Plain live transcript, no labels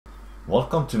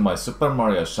Welcome to my Super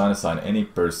Mario Sunshine Any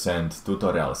 %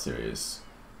 tutorial series.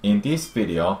 In this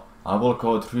video, I will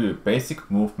go through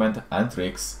basic movement and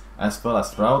tricks as well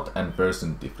as route and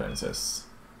version differences.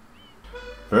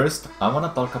 First, I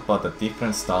wanna talk about the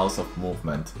different styles of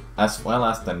movement as well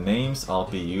as the names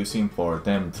I'll be using for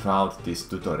them throughout this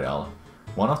tutorial.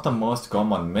 One of the most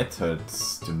common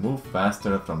methods to move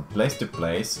faster from place to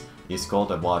place is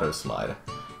called a water slide.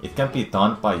 It can be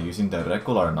done by using the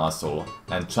regular nozzle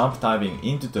and jump diving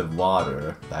into the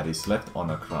water that is left on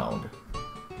the ground.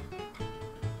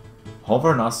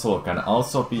 Hover nozzle can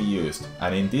also be used,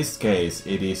 and in this case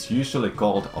it is usually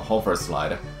called a hover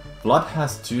slide. Flood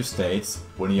has two states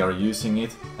when you are using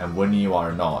it and when you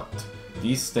are not.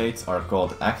 These states are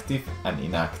called active and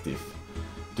inactive.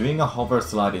 Doing a hover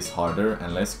slide is harder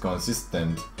and less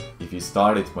consistent if you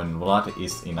start it when Vlad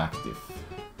is inactive.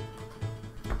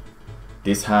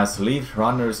 This has lead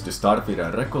runners to start with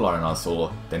a regular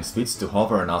nozzle, then switch to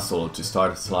hover nozzle to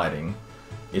start sliding.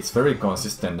 It's very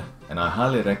consistent and I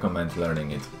highly recommend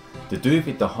learning it. To do it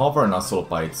with the hover nozzle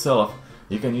by itself,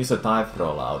 you can use a dive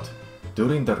rollout.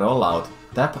 During the rollout,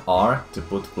 tap R to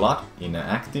put Vlad in an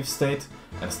active state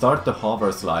and start the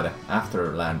hover slide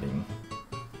after landing.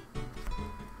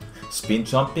 Spin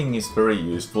jumping is very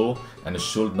useful and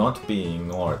should not be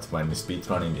ignored when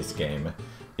speedrunning this game.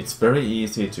 It's very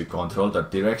easy to control the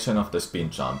direction of the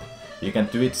spin jump. You can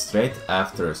do it straight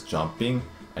after jumping,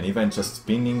 and even just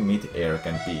spinning mid-air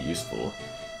can be useful.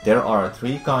 There are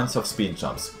three kinds of spin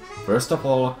jumps. First of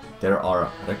all, there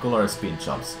are regular spin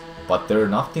jumps, but they're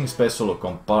nothing special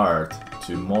compared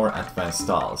to more advanced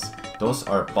styles. Those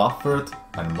are buffered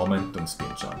and momentum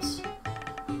spin jumps.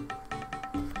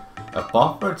 A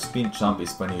buffered spin jump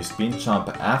is when you spin jump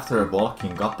after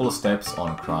walking couple steps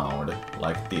on ground,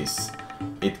 like this.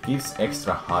 It gives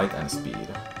extra height and speed.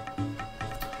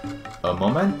 A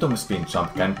momentum spin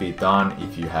jump can be done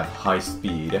if you have high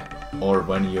speed, or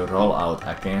when you roll out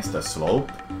against a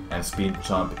slope and spin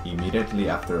jump immediately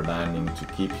after landing to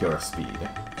keep your speed.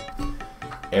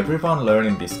 Everyone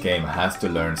learning this game has to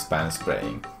learn span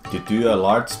spraying. To do a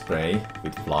large spray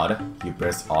with Flood, you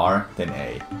press R then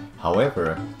A.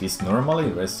 However, this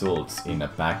normally results in a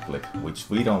backflip, which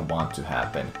we don't want to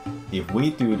happen. If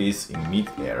we do this in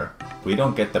mid-air, we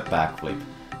don't get the backflip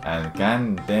and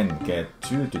can then get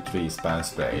 2 to 3 span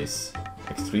sprays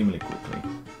extremely quickly.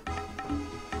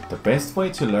 The best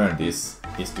way to learn this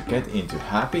is to get into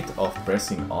habit of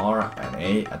pressing R and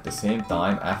A at the same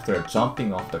time after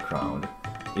jumping off the ground.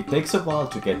 It takes a while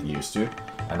to get used to,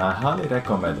 and I highly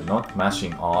recommend not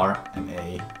mashing R and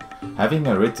A. Having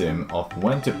a rhythm of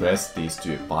when to press these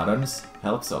two buttons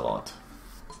helps a lot.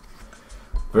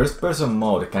 First person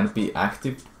mode can be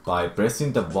active by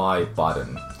pressing the Y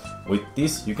button. With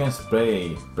this you can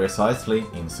spray precisely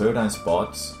in certain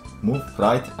spots, move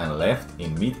right and left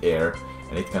in mid-air,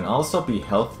 and it can also be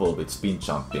helpful with spin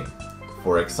jumping.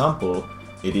 For example,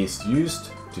 it is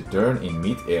used to turn in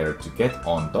mid-air to get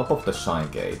on top of the shine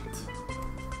gate.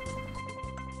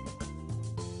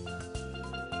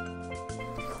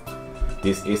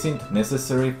 This isn't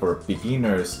necessary for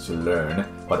beginners to learn,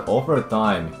 but over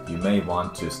time you may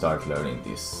want to start learning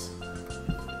this.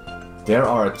 There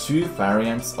are two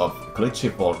variants of glitchy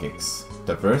wall kicks.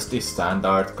 The first is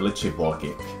standard glitchy wall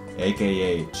kick,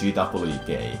 aka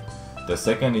GWK. The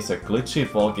second is a glitchy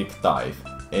wall kick dive,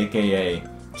 aka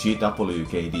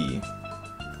GWKD.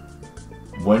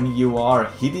 When you are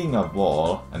hitting a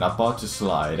wall and about to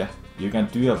slide, you can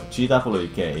do a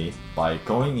GWK by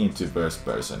going into first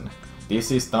person.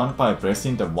 This is done by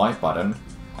pressing the Y button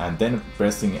and then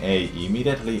pressing A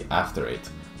immediately after it.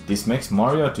 This makes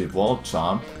Mario to wall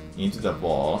jump into the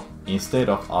wall instead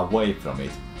of away from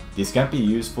it. This can be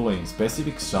useful in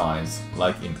specific shines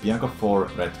like in Bianco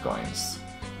 4 red coins.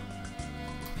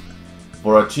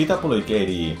 For a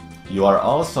GWKD, you are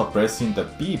also pressing the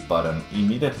B button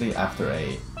immediately after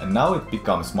A, and now it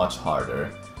becomes much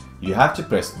harder. You have to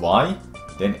press Y,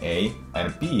 then A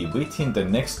and B within the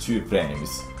next 2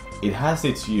 frames. It has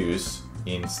its use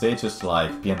in stages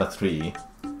like Pinna 3.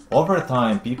 Over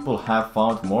time, people have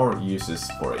found more uses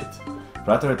for it,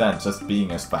 rather than just being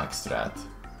a spag strat.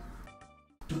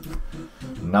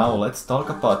 Now let's talk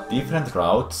about different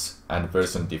routes and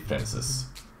version differences.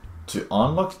 To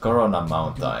unlock Corona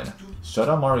Mountain,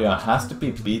 Shadow Mario has to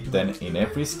be beaten in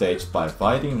every stage by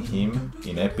fighting him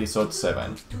in episode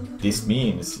 7. This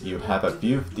means you have a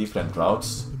few different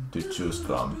routes to choose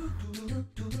from.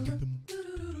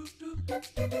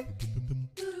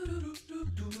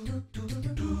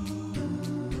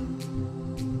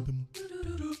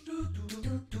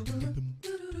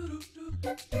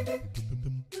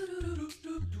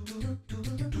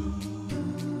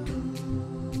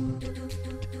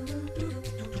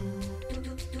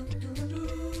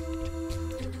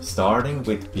 Starting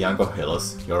with Bianco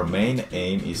Hills, your main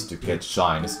aim is to get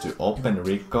shines to open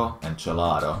Ricco and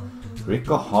Gelato.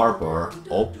 Ricco Harbor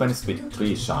opens with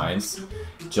 3 shines,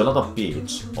 Gelato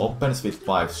Beach opens with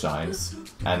 5 shines,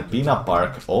 and Pinna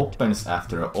Park opens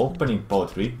after opening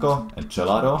both Ricco and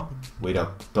Gelato with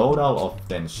a total of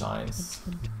 10 shines.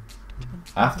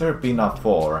 After Pinna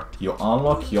 4, you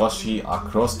unlock Yoshi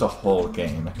across the whole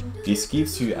game. This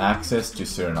gives you access to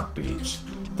Sernap Beach.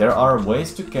 There are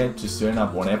ways to get to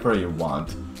Sernap whenever you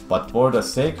want, but for the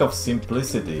sake of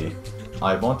simplicity,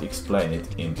 I won't explain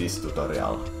it in this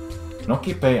tutorial.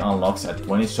 Noki Bay unlocks at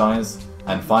 20 shines,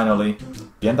 and finally,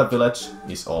 Pienta Village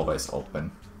is always open.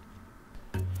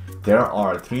 There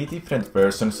are 3 different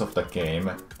versions of the game,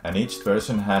 and each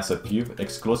version has a few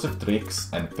exclusive tricks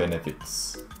and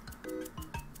benefits.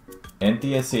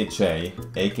 NTSC-J,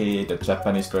 aka the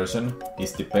Japanese version,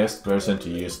 is the best version to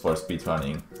use for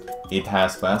speedrunning. It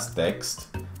has fast text,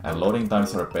 and loading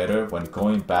times are better when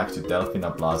going back to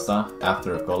Delfina Plaza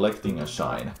after collecting a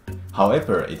shine.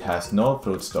 However, it has no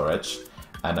fruit storage,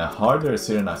 and a harder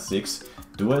Sirena 6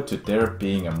 due to there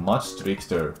being a much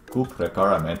stricter coop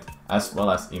requirement as well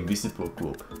as invisible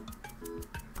coop.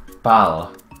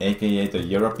 PAL, aka the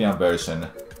European version,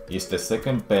 is the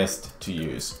second best to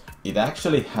use. It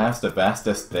actually has the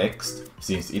fastest text,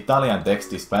 since Italian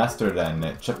text is faster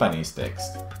than Japanese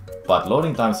text. But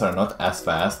loading times are not as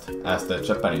fast as the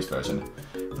Japanese version.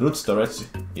 Root storage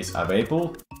is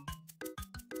available,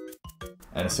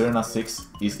 and Sirena 6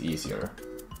 is easier.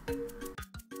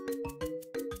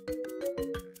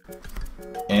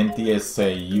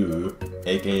 NTSA-U,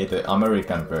 aka the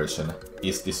American version,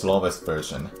 is the slowest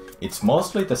version. It's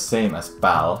mostly the same as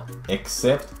PAL,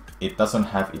 except it doesn't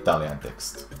have Italian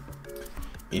text.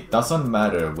 It doesn't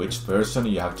matter which version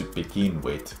you have to begin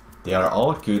with, they are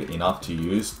all good enough to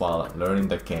use while learning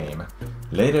the game.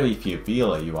 Later, if you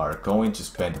feel you are going to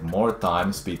spend more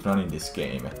time speedrunning this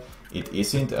game, it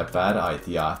isn't a bad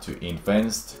idea to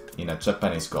invest in a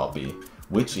Japanese copy,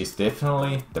 which is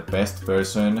definitely the best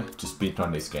version to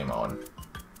speedrun this game on.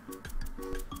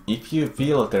 If you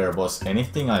feel there was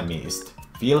anything I missed,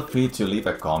 feel free to leave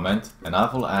a comment and I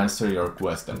will answer your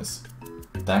questions.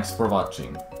 Thanks for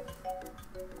watching.